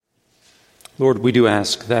Lord, we do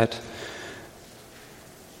ask that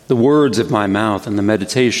the words of my mouth and the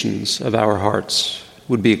meditations of our hearts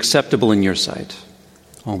would be acceptable in your sight.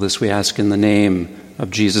 All this we ask in the name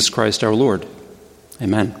of Jesus Christ our Lord.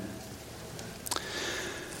 Amen.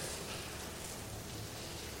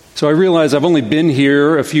 So I realize I've only been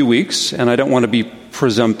here a few weeks, and I don't want to be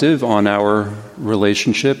presumptive on our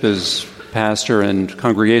relationship as pastor and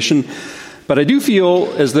congregation, but I do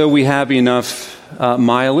feel as though we have enough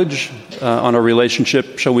mileage on our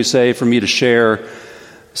relationship, shall we say, for me to share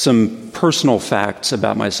some personal facts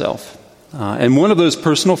about myself. And one of those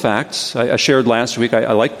personal facts I shared last week,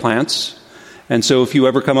 I like plants. And so if you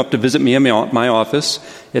ever come up to visit me in my office,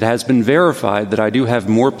 it has been verified that I do have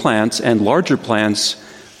more plants and larger plants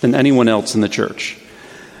than anyone else in the church.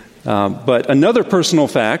 But another personal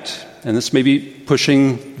fact, and this may be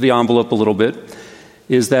pushing the envelope a little bit,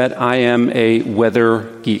 is that I am a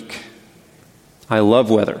weather geek. I love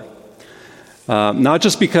weather. Not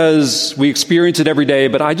just because we experience it every day,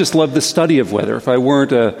 but I just love the study of weather. If I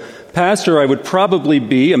weren't a pastor, I would probably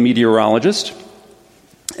be a meteorologist.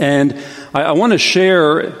 And I want to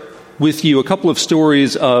share with you a couple of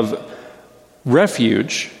stories of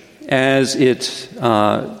refuge as it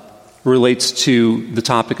relates to the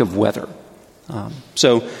topic of weather.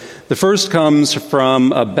 So the first comes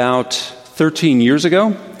from about 13 years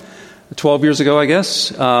ago, 12 years ago, I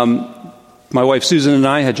guess. My wife Susan and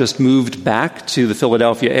I had just moved back to the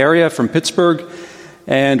Philadelphia area from Pittsburgh,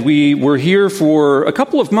 and we were here for a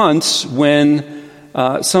couple of months when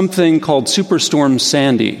something called Superstorm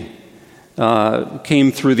Sandy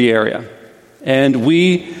came through the area. And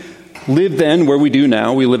we lived then where we do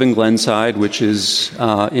now. We live in Glenside, which is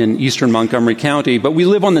in eastern Montgomery County, but we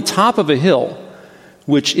live on the top of a hill,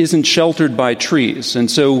 which isn't sheltered by trees.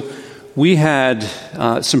 And so we had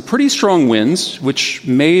some pretty strong winds, which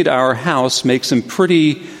made our house make some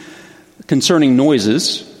pretty concerning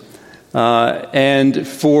noises. And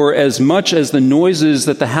for as much as the noises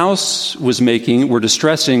that the house was making were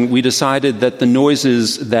distressing, we decided that the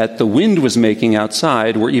noises that the wind was making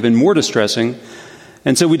outside were even more distressing.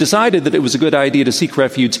 And so we decided that it was a good idea to seek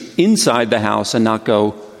refuge inside the house and not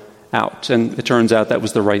go out. And it turns out that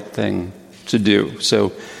was the right thing to do.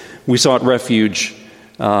 So we sought refuge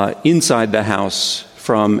inside the house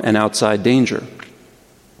from an outside danger.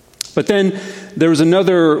 But then there was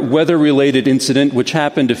another weather-related incident which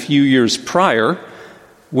happened a few years prior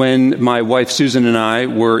when my wife Susan and I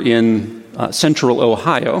were in central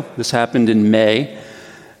Ohio. This happened in May.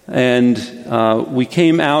 And we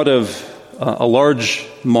came out of a large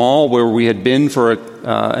mall where we had been for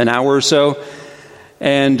an hour or so,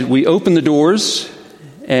 and we opened the doors,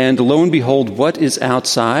 and lo and behold, what is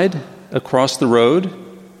outside across the road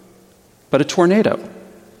but a tornado?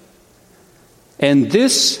 And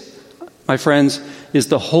this, my friends, is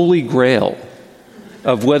the holy grail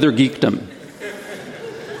of weather geekdom.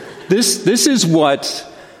 This is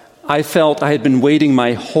what I felt I had been waiting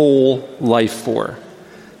my whole life for,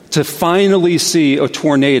 to finally see a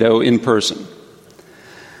tornado in person.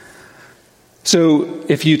 So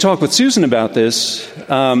if you talk with Susan about this,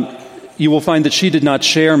 you will find that she did not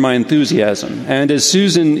share my enthusiasm. And as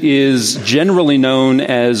Susan is generally known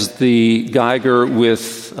as the Geiger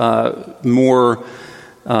with more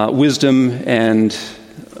wisdom and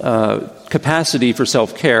capacity for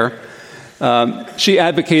self-care, she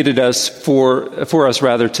advocated for us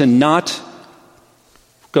to not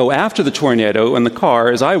go after the tornado in the car,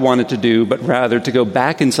 as I wanted to do, but rather to go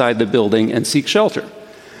back inside the building and seek shelter,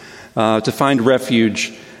 to find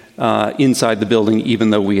refuge inside the building,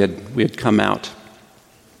 even though we had come out.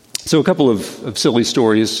 So a couple of silly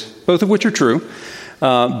stories, both of which are true,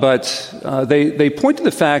 but they point to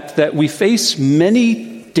the fact that we face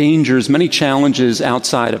many dangers, many challenges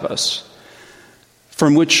outside of us,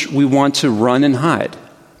 from which we want to run and hide.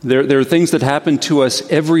 There are things that happen to us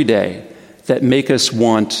every day that make us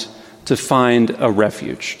want to find a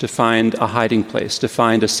refuge, to find a hiding place, to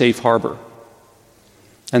find a safe harbor.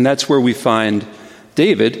 And that's where we find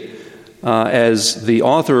David as the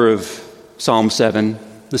author of Psalm 7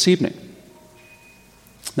 this evening.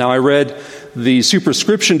 Now, I read the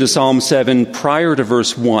superscription to Psalm 7 prior to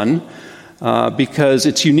verse 1 because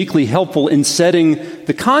it's uniquely helpful in setting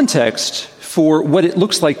the context for what it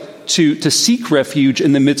looks like to seek refuge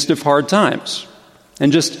in the midst of hard times.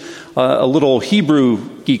 And just a little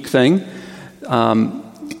Hebrew geek thing.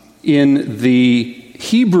 In the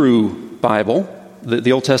Hebrew Bible,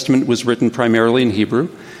 the Old Testament was written primarily in Hebrew.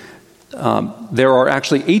 There are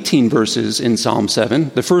actually 18 verses in Psalm 7,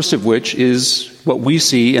 the first of which is what we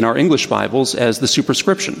see in our English Bibles as the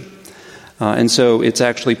superscription. And so it's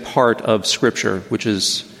actually part of Scripture, which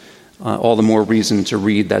is all the more reason to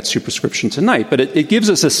read that superscription tonight. But it gives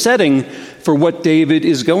us a setting for what David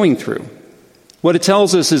is going through. What it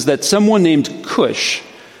tells us is that someone named Cush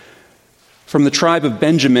from the tribe of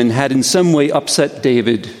Benjamin had in some way upset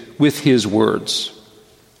David with his words.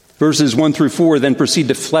 Verses 1 through 4 then proceed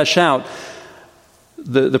to flesh out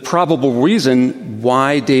the probable reason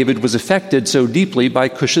why David was affected so deeply by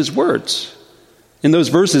Cush's words. In those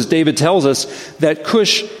verses, David tells us that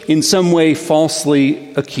Cush in some way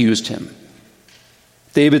falsely accused him.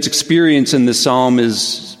 David's experience in this psalm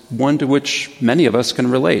is one to which many of us can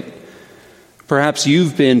relate. Perhaps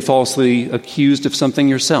you've been falsely accused of something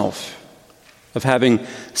yourself, of having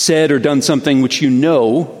said or done something which you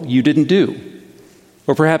know you didn't do.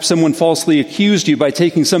 Or perhaps someone falsely accused you by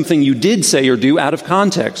taking something you did say or do out of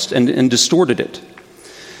context and distorted it.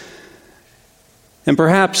 And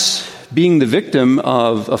perhaps being the victim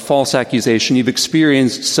of a false accusation, you've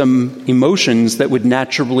experienced some emotions that would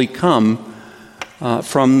naturally come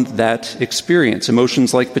from that experience.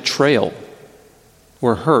 Emotions like betrayal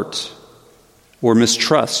or hurt or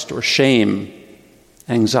mistrust or shame,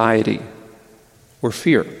 anxiety or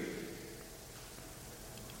fear.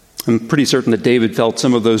 I'm pretty certain that David felt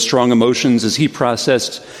some of those strong emotions as he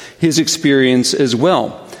processed his experience as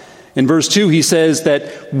well. In verse 2, he says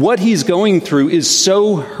that what he's going through is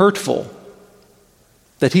so hurtful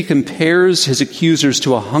that he compares his accusers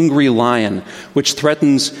to a hungry lion, which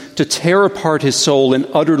threatens to tear apart his soul and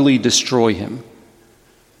utterly destroy him.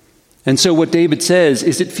 And so what David says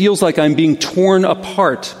is, it feels like I'm being torn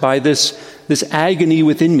apart by this agony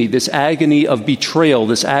within me, this agony of betrayal,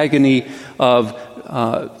 this agony of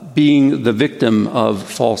being the victim of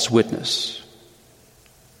false witness.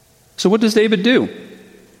 So what does David do?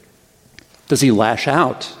 Does he lash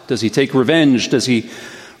out? Does he take revenge? Does he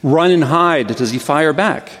run and hide? Does he fire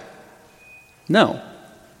back? No.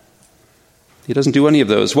 He doesn't do any of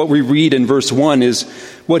those. What we read in verse 1 is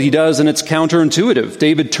what he does, and it's counterintuitive.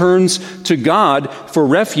 David turns to God for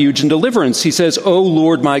refuge and deliverance. He says, "O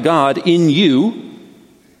Lord my God, in you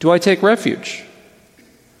do I take refuge."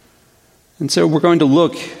 And so we're going to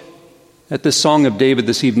look at this song of David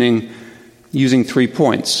this evening using 3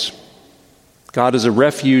 points. God is a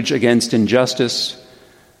refuge against injustice.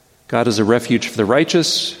 God is a refuge for the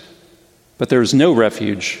righteous, but there is no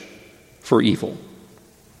refuge for evil.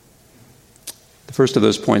 The first of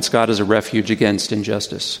those points, God is a refuge against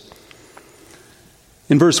injustice.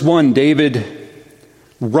 In verse 1, David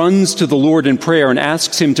runs to the Lord in prayer and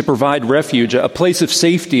asks him to provide refuge, a place of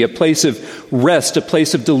safety, a place of rest, a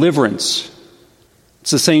place of deliverance.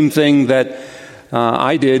 It's the same thing that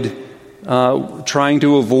I did trying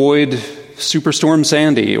to avoid Superstorm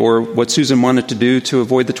Sandy, or what Susan wanted to do to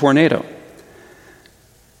avoid the tornado.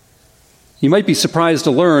 You might be surprised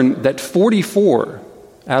to learn that 44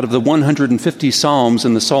 out of the 150 Psalms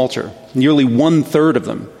in the Psalter, nearly 1/3 of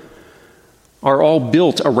them, are all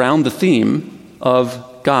built around the theme of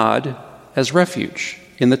God as refuge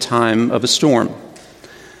in the time of a storm.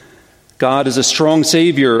 God is a strong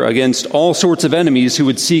Savior against all sorts of enemies who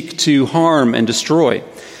would seek to harm and destroy.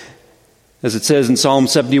 As it says in Psalm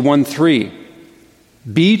 71:3,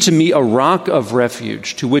 "Be to me a rock of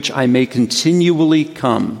refuge to which I may continually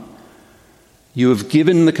come. You have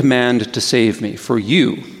given the command to save me, for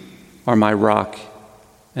you are my rock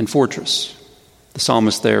and fortress." The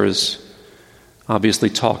psalmist there is obviously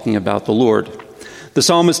talking about the Lord. The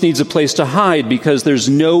psalmist needs a place to hide because there's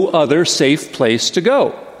no other safe place to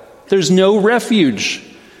go. There's no refuge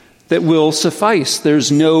that will suffice.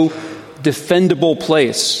 There's no defendable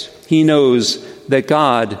place. He knows that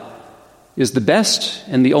God is the best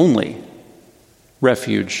and the only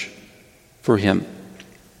refuge for him.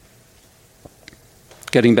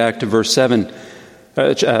 Getting back to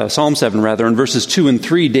Psalm 7, in verses 2 and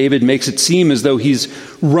 3, David makes it seem as though he's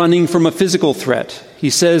running from a physical threat. He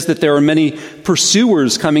says that there are many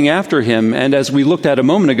pursuers coming after him, and as we looked at a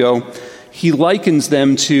moment ago, he likens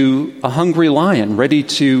them to a hungry lion ready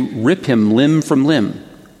to rip him limb from limb.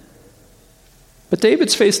 But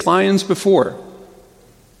David's faced lions before.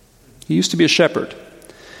 He used to be a shepherd.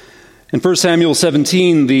 In 1 Samuel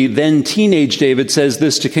 17, the then teenage David says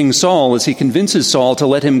this to King Saul as he convinces Saul to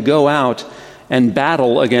let him go out and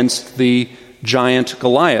battle against the giant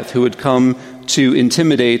Goliath, who had come to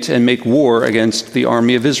intimidate and make war against the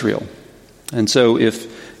army of Israel. And so if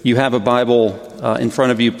you have a Bible in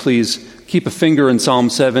front of you, please keep a finger in Psalm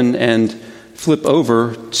 7 and flip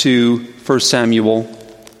over to 1 Samuel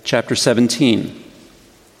chapter 17.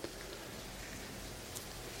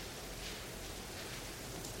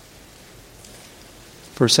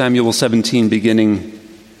 1 Samuel 17, beginning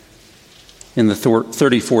in the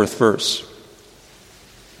 34th verse.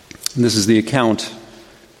 And this is the account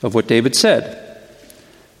of what David said.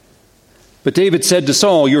 But David said to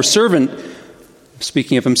Saul, "Your servant,"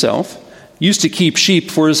 speaking of himself, "used to keep sheep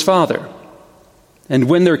for his father. And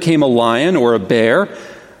when there came a lion or a bear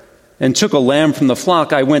and took a lamb from the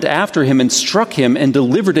flock, I went after him and struck him and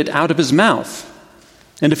delivered it out of his mouth.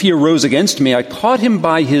 And if he arose against me, I caught him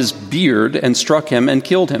by his beard and struck him and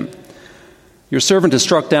killed him. Your servant has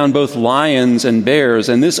struck down both lions and bears,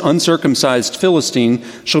 and this uncircumcised Philistine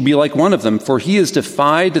shall be like one of them, for he has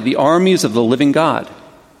defied the armies of the living God."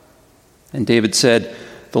 And David said,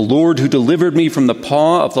 "The Lord who delivered me from the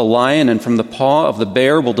paw of the lion and from the paw of the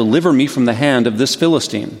bear will deliver me from the hand of this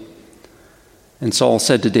Philistine." And Saul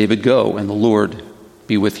said to David, "Go, and the Lord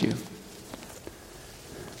be with you."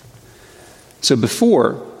 So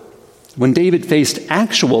before, when David faced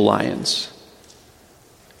actual lions,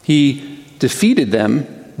 he defeated them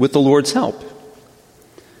with the Lord's help.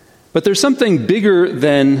 But there's something bigger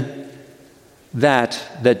than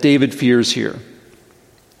that David fears here.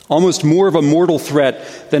 Almost more of a mortal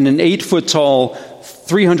threat than an 8-foot-tall,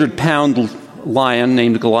 300-pound lion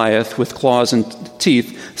named Goliath with claws and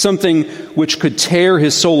teeth, something which could tear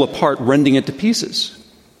his soul apart, rending it to pieces.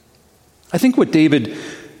 I think what David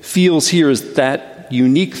feels here is that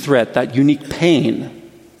unique threat, that unique pain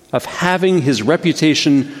of having his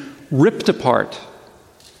reputation ripped apart,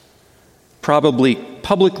 probably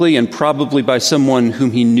publicly and probably by someone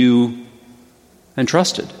whom he knew and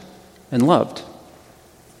trusted and loved.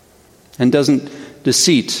 And doesn't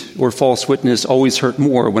deceit or false witness always hurt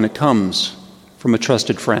more when it comes from a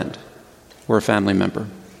trusted friend or a family member?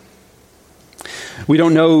 We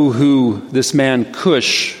don't know who this man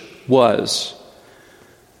Cush was,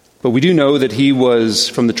 but we do know that he was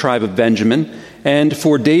from the tribe of Benjamin. And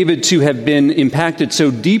for David to have been impacted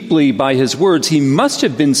so deeply by his words, he must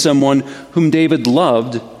have been someone whom David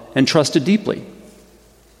loved and trusted deeply.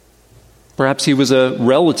 Perhaps he was a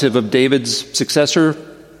relative of David's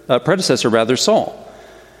predecessor, Saul.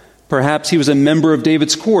 Perhaps he was a member of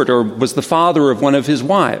David's court or was the father of one of his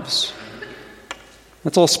wives.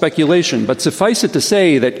 That's all speculation, but suffice it to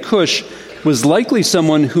say that Cush was likely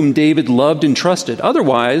someone whom David loved and trusted.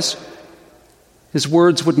 Otherwise, his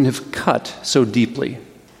words wouldn't have cut so deeply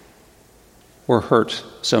or hurt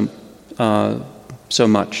so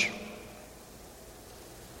much.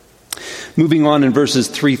 Moving on in verses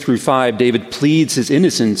 3 through 5, David pleads his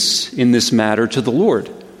innocence in this matter to the Lord.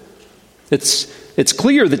 It's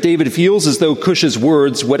clear that David feels as though Cush's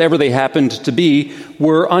words, whatever they happened to be,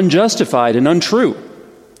 were unjustified and untrue.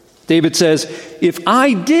 David says, "If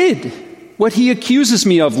I did what he accuses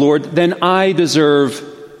me of, Lord, then I deserve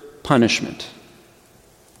punishment."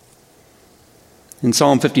 In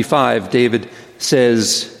Psalm 55, David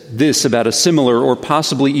says this about a similar or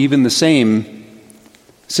possibly even the same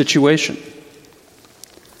situation.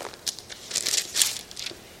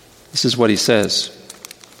 This is what he says.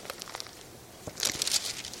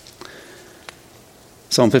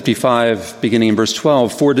 Psalm 55, beginning in verse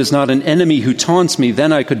 12, "For it is not an enemy who taunts me,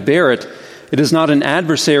 then I could bear it. It is not an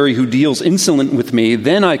adversary who deals insolent with me,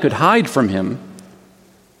 then I could hide from him.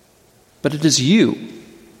 But it is you,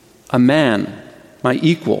 a man, my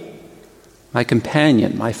equal, my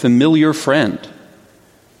companion, my familiar friend.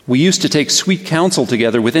 We used to take sweet counsel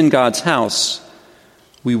together within God's house.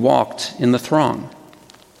 We walked in the throng."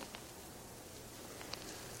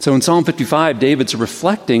 So in Psalm 55, David's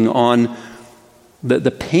reflecting on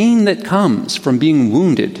the pain that comes from being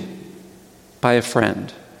wounded by a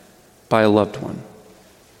friend, by a loved one.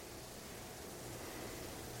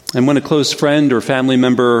 And when a close friend or family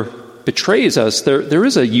member betrays us, there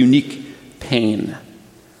is a unique pain,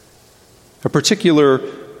 a particular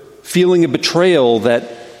feeling of betrayal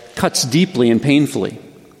that cuts deeply and painfully.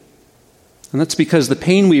 And that's because the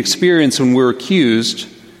pain we experience when we're accused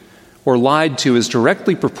or lied to is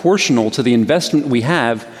directly proportional to the investment we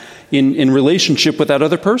have in relationship with that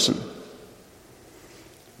other person.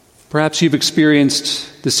 Perhaps you've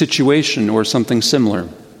experienced the situation or something similar.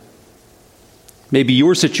 Maybe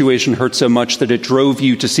your situation hurt so much that it drove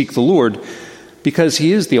you to seek the Lord because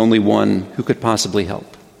he is the only one who could possibly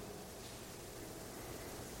help.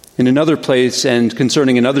 In another place and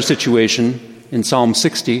concerning another situation, in Psalm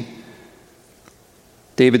 60,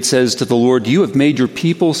 David says to the Lord, "You have made your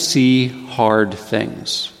people see hard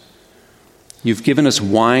things. You've given us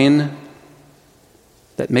wine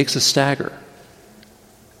that makes us stagger,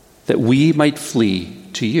 that we might flee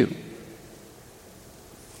to you."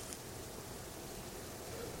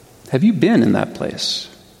 Have you been in that place?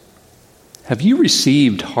 Have you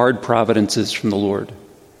received hard providences from the Lord?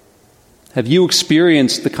 Have you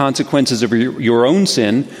experienced the consequences of your own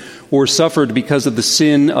sin or suffered because of the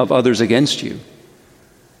sin of others against you?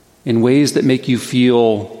 in ways that make you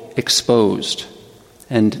feel exposed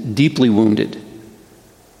and deeply wounded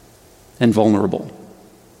and vulnerable.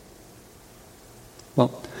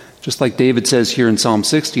 Well, just like David says here in Psalm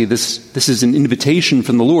 60, this is an invitation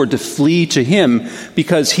from the Lord to flee to him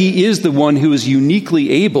because he is the one who is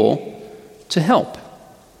uniquely able to help.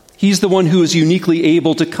 He's the one who is uniquely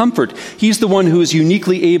able to comfort. He's the one who is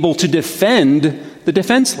uniquely able to defend the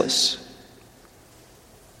defenseless.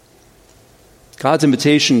 God's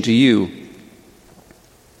invitation to you,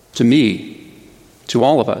 to me, to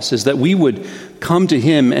all of us, is that we would come to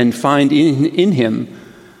him and find in him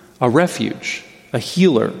a refuge, a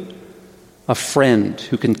healer, a friend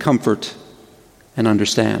who can comfort and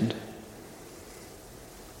understand.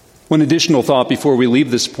 One additional thought before we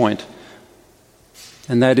leave this point,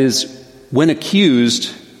 and that is, when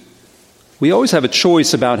accused, we always have a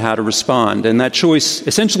choice about how to respond, and that choice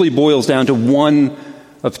essentially boils down to one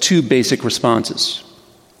of two basic responses.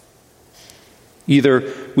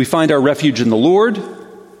 Either we find our refuge in the Lord,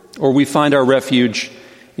 or we find our refuge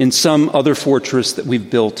in some other fortress that we've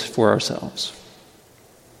built for ourselves.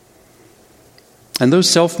 And those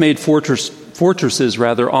self-made fortresses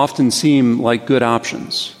rather often seem like good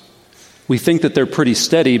options. We think that they're pretty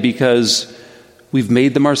steady because we've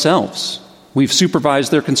made them ourselves. We've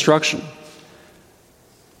supervised their construction.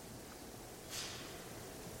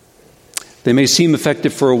 They may seem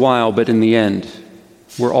effective for a while, but in the end,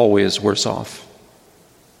 we're always worse off.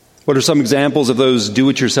 What are some examples of those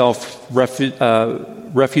do-it-yourself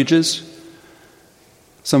refuges?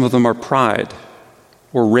 Some of them are pride,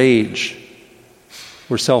 or rage,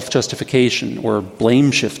 or self-justification, or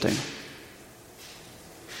blame-shifting.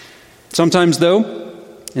 Sometimes, though,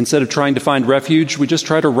 instead of trying to find refuge, we just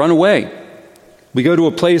try to run away. We go to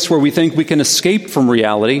a place where we think we can escape from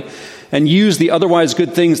reality and use the otherwise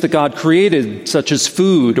good things that God created, such as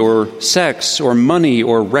food or sex or money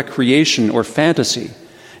or recreation or fantasy,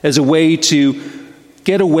 as a way to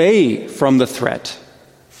get away from the threat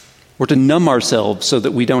or to numb ourselves so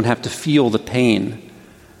that we don't have to feel the pain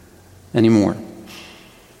anymore.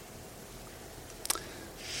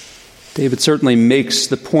 David certainly makes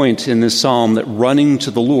the point in this psalm that running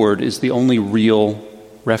to the Lord is the only real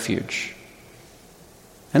refuge.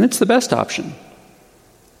 And it's the best option,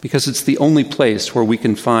 because it's the only place where we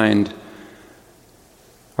can find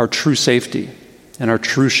our true safety and our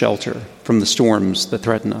true shelter from the storms that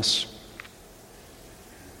threaten us.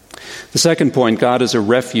 The second point, God is a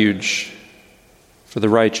refuge for the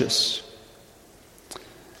righteous.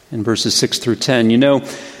 In verses 6 through 10,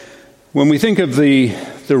 when we think of the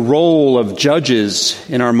role of judges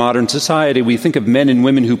in our modern society, we think of men and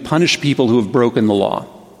women who punish people who have broken the law.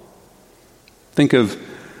 Think of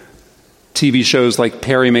TV shows like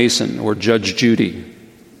Perry Mason or Judge Judy.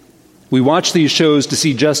 We watch these shows to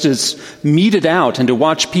see justice meted out and to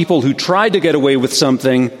watch people who tried to get away with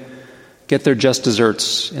something get their just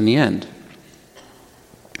desserts in the end.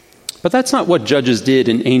 But that's not what judges did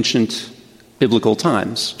in ancient biblical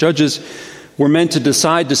times. Judges were meant to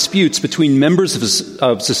decide disputes between members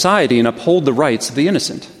of society and uphold the rights of the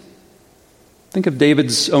innocent. Think of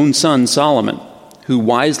David's own son, Solomon, who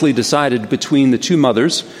wisely decided between the two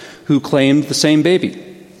mothers who claimed the same baby.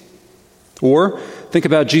 Or think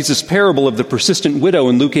about Jesus' parable of the persistent widow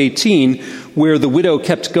in Luke 18, where the widow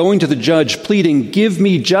kept going to the judge, pleading, "Give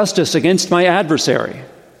me justice against my adversary."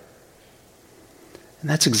 And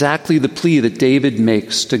that's exactly the plea that David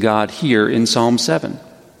makes to God here in Psalm 7.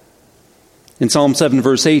 In Psalm 7,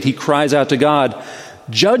 verse 8, he cries out to God,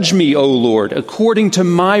 "Judge me, O Lord, according to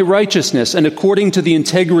my righteousness and according to the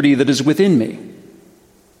integrity that is within me."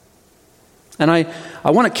 And I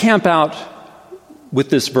want to camp out with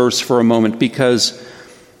this verse for a moment, because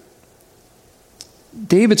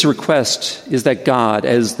David's request is that God,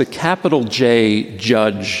 as the capital J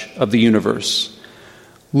judge of the universe,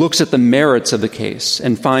 looks at the merits of the case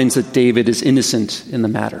and finds that David is innocent in the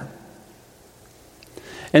matter.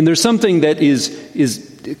 And there's something that is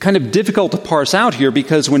kind of difficult to parse out here,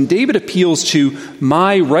 because when David appeals to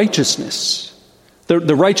my righteousness,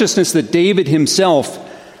 the righteousness that David himself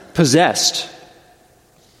possessed,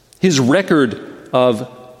 his record of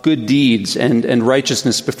good deeds and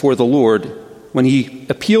righteousness before the Lord, when he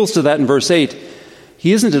appeals to that in verse 8,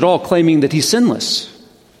 he isn't at all claiming that he's sinless.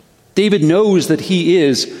 David knows that he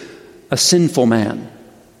is a sinful man.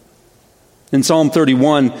 In Psalm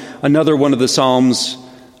 31, another one of the Psalms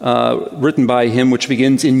written by him, which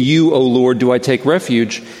begins, "In you, O Lord, do I take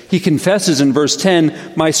refuge," he confesses in verse 10,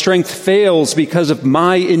 "My strength fails because of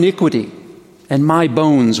my iniquity, and my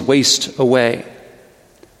bones waste away."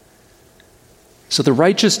 So the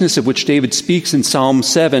righteousness of which David speaks in Psalm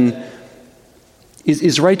 7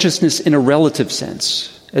 is righteousness in a relative sense.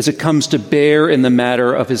 as it comes to bear in the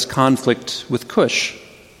matter of his conflict with Cush.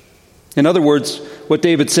 In other words, what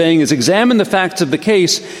David's saying is, examine the facts of the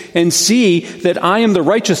case and see that I am the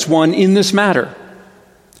righteous one in this matter.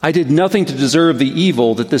 I did nothing to deserve the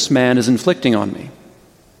evil that this man is inflicting on me.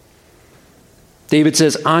 David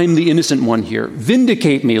says, I'm the innocent one here.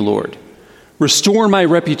 Vindicate me, Lord. Restore my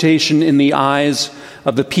reputation in the eyes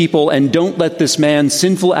of the people, and don't let this man's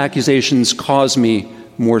sinful accusations cause me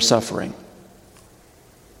more suffering.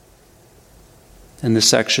 And this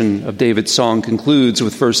section of David's song concludes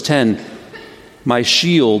with verse 10, my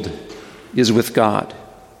shield is with God,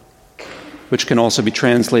 which can also be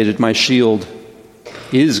translated, my shield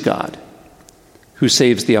is God, who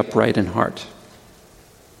saves the upright in heart.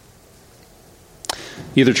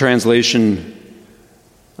 Either translation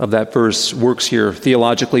of that verse works here.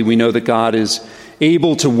 Theologically, we know that God is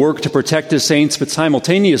able to work to protect his saints, but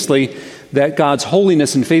simultaneously that God's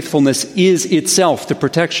holiness and faithfulness is itself the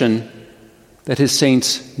protection that his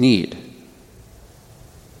saints need.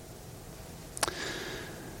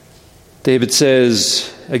 David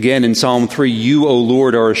says again in Psalm 3, you, O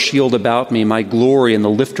Lord, are a shield about me, my glory and the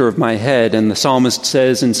lifter of my head. And the psalmist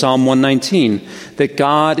says in Psalm 119 that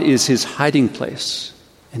God is his hiding place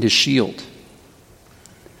and his shield.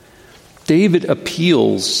 David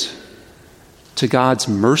appeals to God's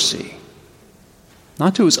mercy,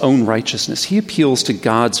 not to his own righteousness. He appeals to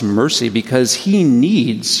God's mercy because he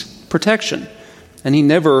needs protection, and he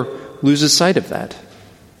never loses sight of that.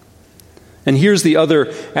 And here's the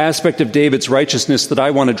other aspect of David's righteousness that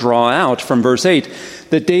I want to draw out from verse 8,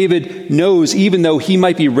 that David knows, even though he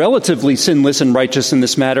might be relatively sinless and righteous in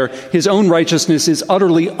this matter, his own righteousness is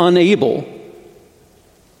utterly unable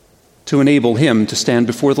to enable him to stand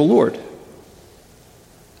before the Lord.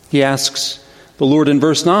 He asks the Lord in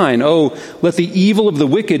verse 9, oh, let the evil of the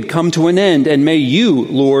wicked come to an end, and may you,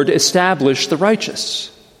 Lord, establish the righteous.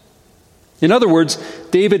 In other words,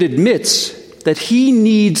 David admits that he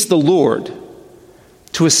needs the Lord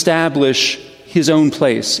to establish his own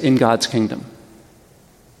place in God's kingdom.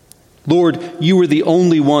 Lord, you are the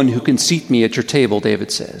only one who can seat me at your table,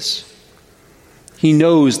 David says. He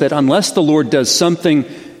knows that unless the Lord does something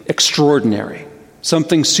extraordinary,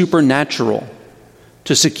 something supernatural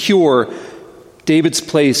to secure David's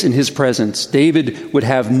place in his presence, David would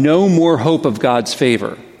have no more hope of God's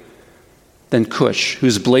favor than Cush,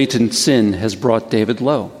 whose blatant sin has brought David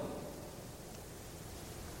low.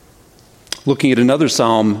 Looking at another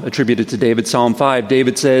psalm attributed to David, Psalm 5,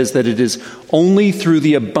 David says that it is only through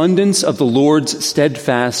the abundance of the Lord's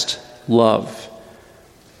steadfast love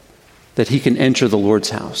that he can enter the Lord's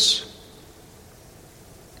house.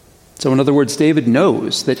 So in other words, David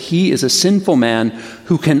knows that he is a sinful man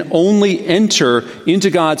who can only enter into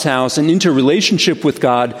God's house and into relationship with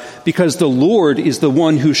God because the Lord is the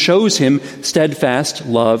one who shows him steadfast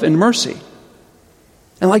love and mercy.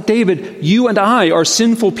 And like David, you and I are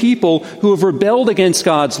sinful people who have rebelled against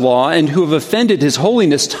God's law and who have offended his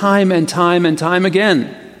holiness time and time and time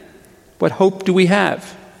again. What hope do we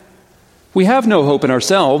have? We have no hope in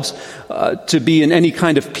ourselves to be in any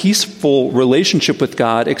kind of peaceful relationship with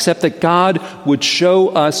God, except that God would show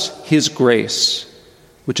us his grace,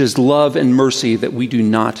 which is love and mercy that we do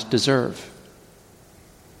not deserve.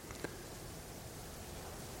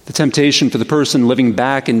 The temptation for the person living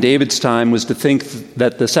back in David's time was to think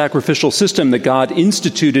that the sacrificial system that God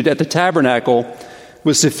instituted at the tabernacle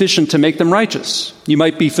was sufficient to make them righteous. You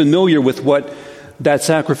might be familiar with what that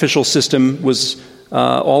sacrificial system was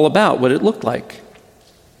all about, what it looked like.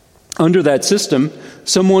 Under that system,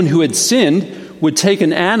 someone who had sinned would take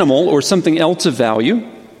an animal or something else of value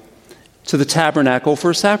to the tabernacle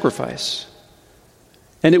for a sacrifice.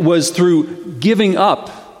 And it was through giving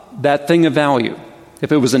up that thing of value.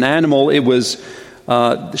 If it was an animal, it was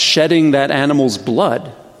shedding that animal's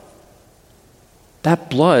blood. That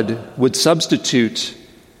blood would substitute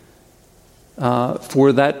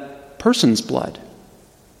for that person's blood.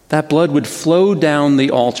 That blood would flow down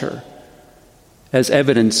the altar as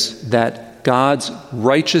evidence that God's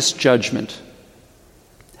righteous judgment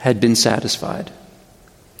had been satisfied.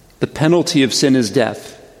 The penalty of sin is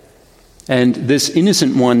death, and this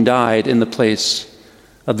innocent one died in the place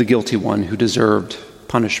of the guilty one who deserved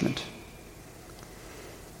punishment.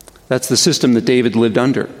 That's the system that David lived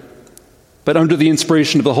under. But under the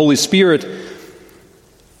inspiration of the Holy Spirit,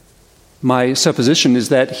 my supposition is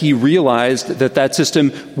that he realized that that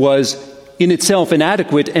system was in itself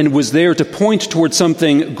inadequate and was there to point towards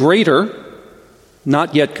something greater,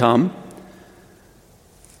 not yet come.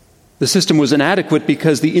 The system was inadequate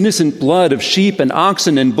because the innocent blood of sheep and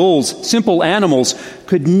oxen and bulls, simple animals,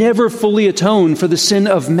 could never fully atone for the sin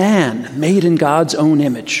of man made in God's own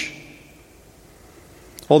image.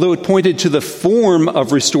 although it pointed to the form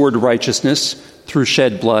of restored righteousness through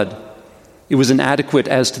shed blood, it was inadequate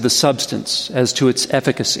as to the substance, as to its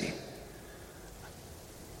efficacy.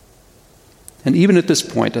 And even at this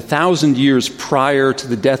point, 1,000 years prior to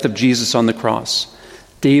the death of Jesus on the cross,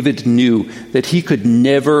 David knew that he could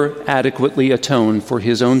never adequately atone for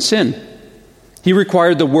his own sin. He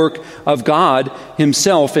required the work of God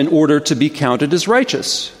himself in order to be counted as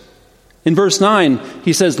righteous. In verse 9,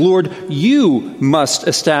 he says, "Lord, you must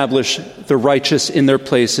establish the righteous in their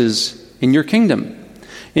places in your kingdom."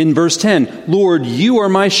 In verse 10, "Lord, you are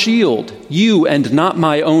my shield. You and not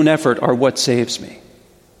my own effort are what saves me."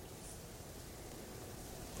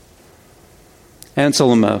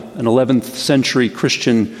 Anselm, an 11th century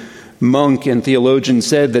Christian monk and theologian,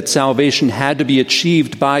 said that salvation had to be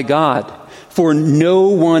achieved by God, for no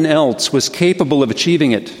one else was capable of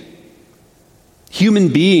achieving it. Human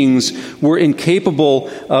beings were incapable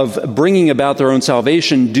of bringing about their own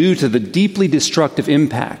salvation due to the deeply destructive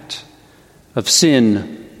impact of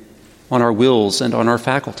sin on our wills and on our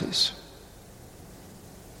faculties.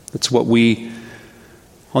 That's what we,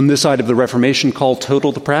 on this side of the Reformation, call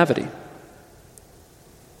total depravity.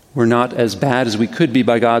 We're not as bad as we could be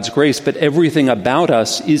by God's grace, but everything about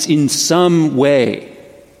us is in some way,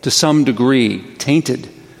 to some degree, tainted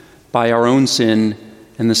by our own sin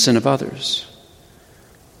and the sin of others.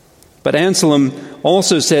 But Anselm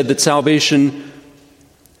also said that salvation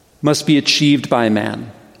must be achieved by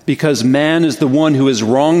man, because man is the one who has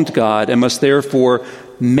wronged God and must therefore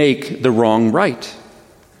make the wrong right.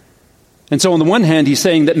 And so on the one hand, he's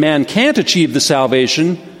saying that man can't achieve the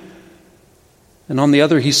salvation, and on the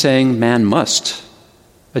other, he's saying man must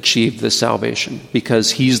achieve this salvation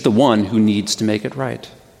because he's the one who needs to make it right.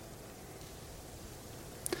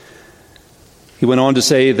 He went on to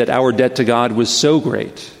say that our debt to God was so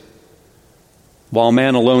great, while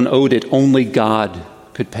man alone owed it, only God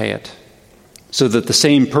could pay it, so that the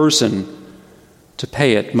same person to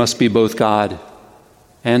pay it must be both God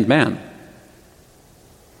and man.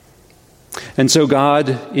 And so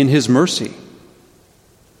God, in his mercy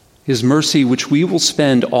which we will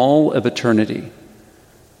spend all of eternity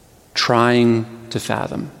trying to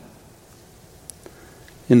fathom,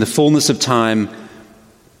 in the fullness of time,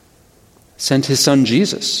 sent his son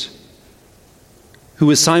Jesus, who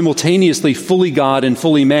is simultaneously fully God and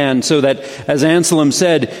fully man, so that, as Anselm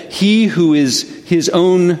said, he who in his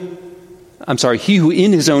own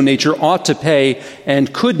nature ought to pay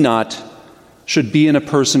and could not, should be in a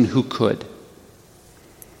person who could.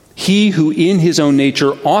 He who in his own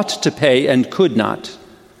nature ought to pay and could not,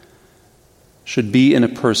 should be in a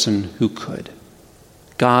person who could.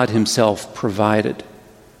 God himself provided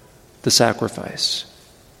the sacrifice.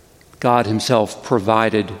 God himself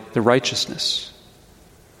provided the righteousness.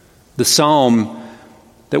 The psalm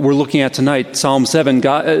that we're looking at tonight, Psalm 7,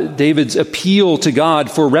 David's appeal to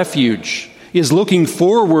God for refuge, is looking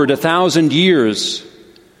forward 1,000 years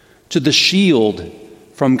to the shield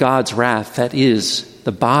from God's wrath, that is,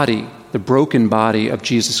 the body, the broken body of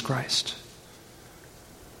Jesus Christ.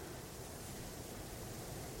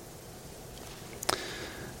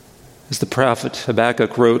 As the prophet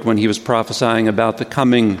Habakkuk wrote when he was prophesying about the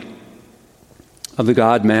coming of the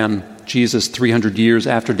God-man, Jesus, 300 years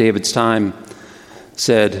after David's time, he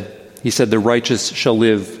said, "The righteous shall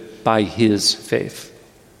live by his faith,"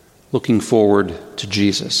 looking forward to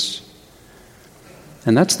Jesus.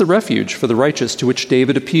 And that's the refuge for the righteous to which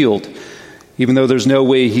David appealed, even though there's no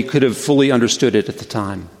way he could have fully understood it at the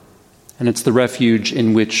time. And it's the refuge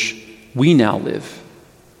in which we now live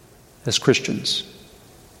as Christians.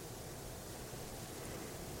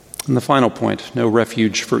 And the final point, no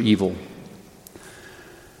refuge for evil.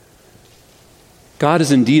 God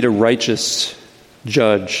is indeed a righteous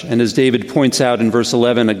judge, and as David points out in verse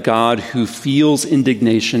 11, a God who feels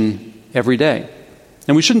indignation every day.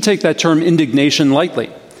 And we shouldn't take that term indignation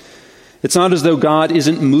lightly. It's not as though God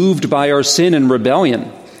isn't moved by our sin and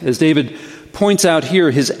rebellion. As David points out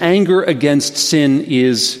here, his anger against sin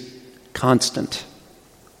is constant.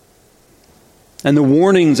 And the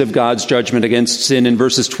warnings of God's judgment against sin in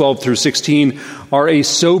verses 12 through 16 are a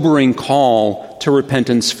sobering call to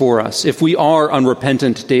repentance for us. If we are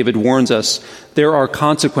unrepentant, David warns us, there are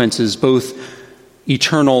consequences, both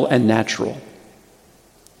eternal and natural.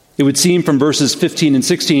 It would seem from verses 15 and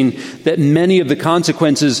 16 that many of the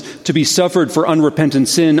consequences to be suffered for unrepentant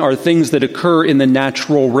sin are things that occur in the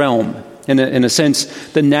natural realm. In a sense,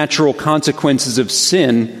 the natural consequences of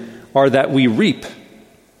sin are that we reap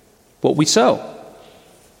what we sow.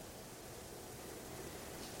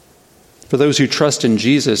 For those who trust in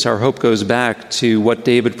Jesus, our hope goes back to what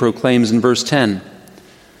David proclaims in verse 10,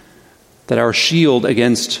 that our shield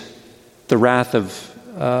against the wrath of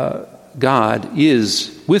God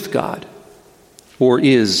is with God, or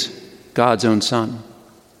is God's own Son.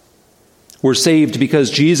 We're saved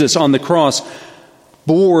because Jesus on the cross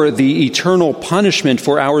bore the eternal punishment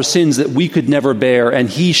for our sins that we could never bear, and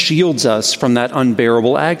he shields us from that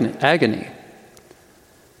unbearable agony.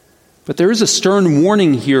 But there is a stern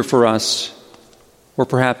warning here for us, or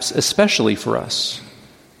perhaps especially for us,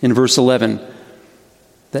 in verse 11,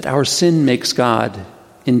 that our sin makes God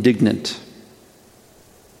indignant.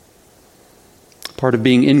 Part of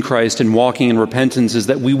being in Christ and walking in repentance is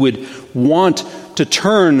that we would want to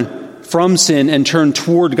turn from sin and turn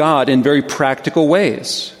toward God in very practical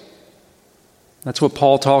ways. That's what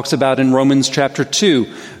Paul talks about in Romans chapter 2,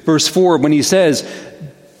 verse 4, when he says,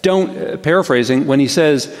 don't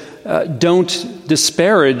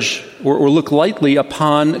disparage or look lightly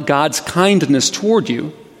upon God's kindness toward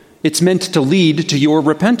you. It's meant to lead to your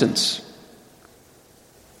repentance.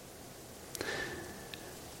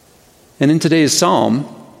 And in today's psalm,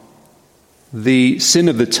 the sin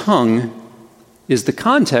of the tongue is the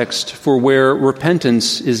context for where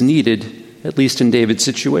repentance is needed, at least in David's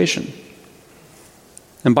situation.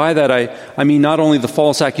 And by that I mean not only the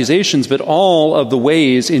false accusations, but all of the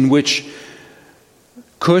ways in which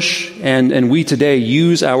Cush and we today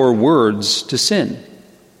use our words to sin.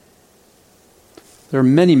 There are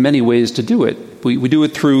many, many ways to do it. We do it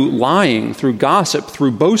through lying, through gossip,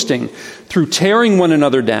 through boasting, through tearing one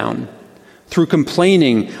another down, through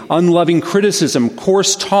complaining, unloving criticism,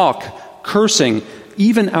 coarse talk, cursing,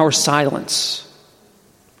 even our silence,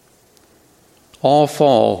 all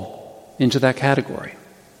fall into that category.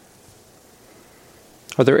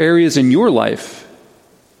 Are there areas in your life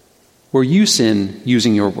where you sin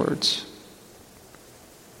using your words?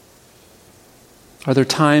 Are there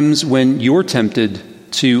times when you're tempted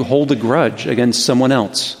to hold a grudge against someone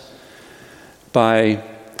else by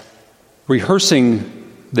rehearsing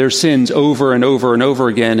their sins over and over and over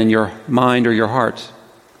again in your mind or your heart?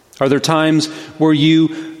 Are there times where you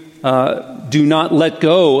do not let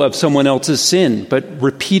go of someone else's sin, but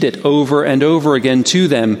repeat it over and over again to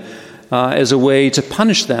them as a way to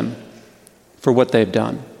punish them for what they've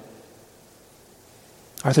done?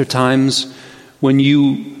 Are there times when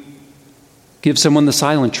you give someone the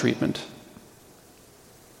silent treatment?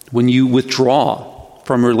 When you withdraw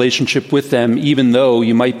from a relationship with them, even though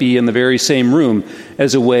you might be in the very same room,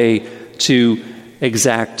 as a way to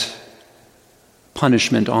exact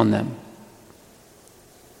punishment on them?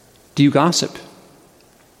 Do you gossip?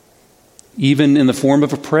 Even in the form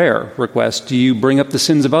of a prayer request, do you bring up the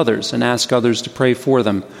sins of others and ask others to pray for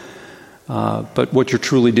them? But what you're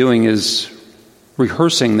truly doing is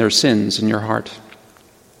rehearsing their sins in your heart.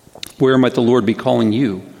 Where might the Lord be calling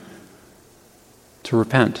you to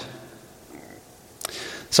repent?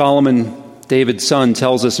 Solomon, David's son,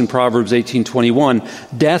 tells us in Proverbs 18:21,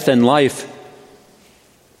 death and life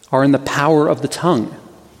are in the power of the tongue.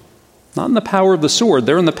 Not in the power of the sword,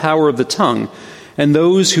 they're in the power of the tongue. And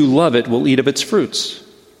those who love it will eat of its fruits.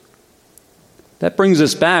 That brings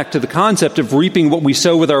us back to the concept of reaping what we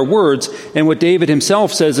sow with our words, and what David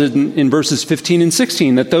himself says in verses 15 and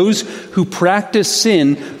 16, that those who practice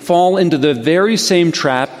sin fall into the very same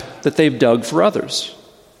trap that they've dug for others.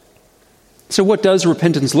 So what does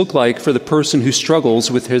repentance look like for the person who struggles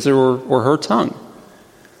with his or her tongue?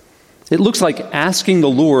 It looks like asking the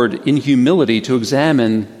Lord in humility to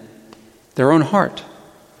examine their own heart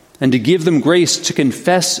and to give them grace to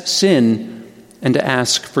confess sin and to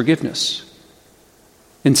ask forgiveness.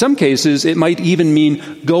 In some cases, it might even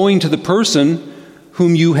mean going to the person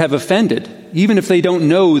whom you have offended, even if they don't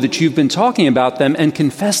know that you've been talking about them, and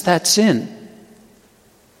confess that sin.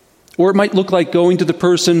 Or it might look like going to the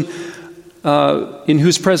person in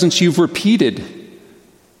whose presence you've repeated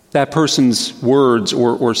that person's words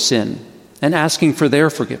or sin and asking for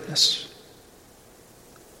their forgiveness.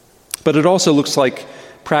 But it also looks like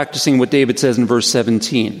practicing what David says in verse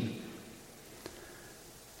 17.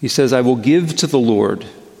 He says, I will give to the Lord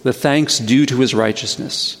the thanks due to his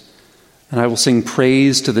righteousness, and I will sing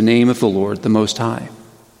praise to the name of the Lord, the Most High.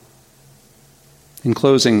 In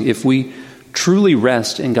closing, if we truly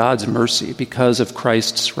rest in God's mercy because of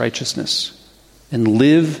Christ's righteousness and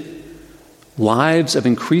live lives of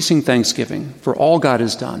increasing thanksgiving for all God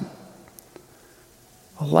has done,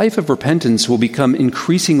 a life of repentance will become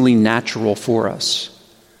increasingly natural for us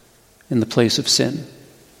in the place of sin.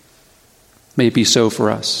 May it be so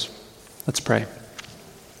for us. Let's pray.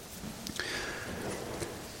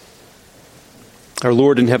 Our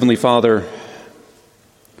Lord and Heavenly Father,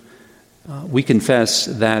 we confess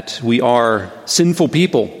that we are sinful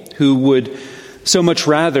people who would so much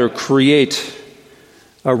rather create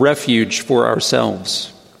a refuge for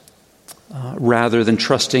ourselves rather than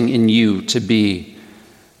trusting in you to be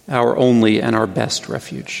our only and our best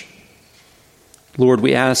refuge. Lord,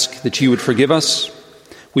 we ask that you would forgive us.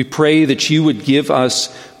 We pray that you would give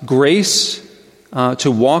us grace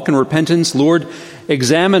to walk in repentance. Lord,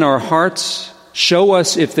 examine our hearts. Show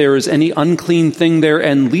us if there is any unclean thing there,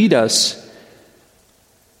 and lead us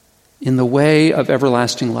in the way of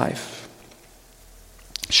everlasting life.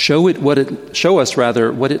 Show us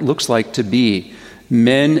what it looks like to be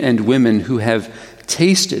men and women who have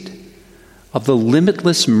tasted of the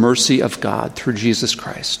limitless mercy of God through Jesus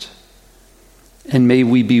Christ. And may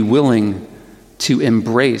we be willing to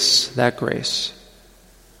embrace that grace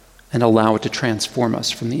and allow it to transform us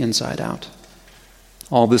from the inside out.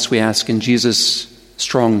 All this we ask in Jesus'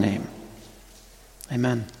 strong name.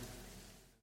 Amen.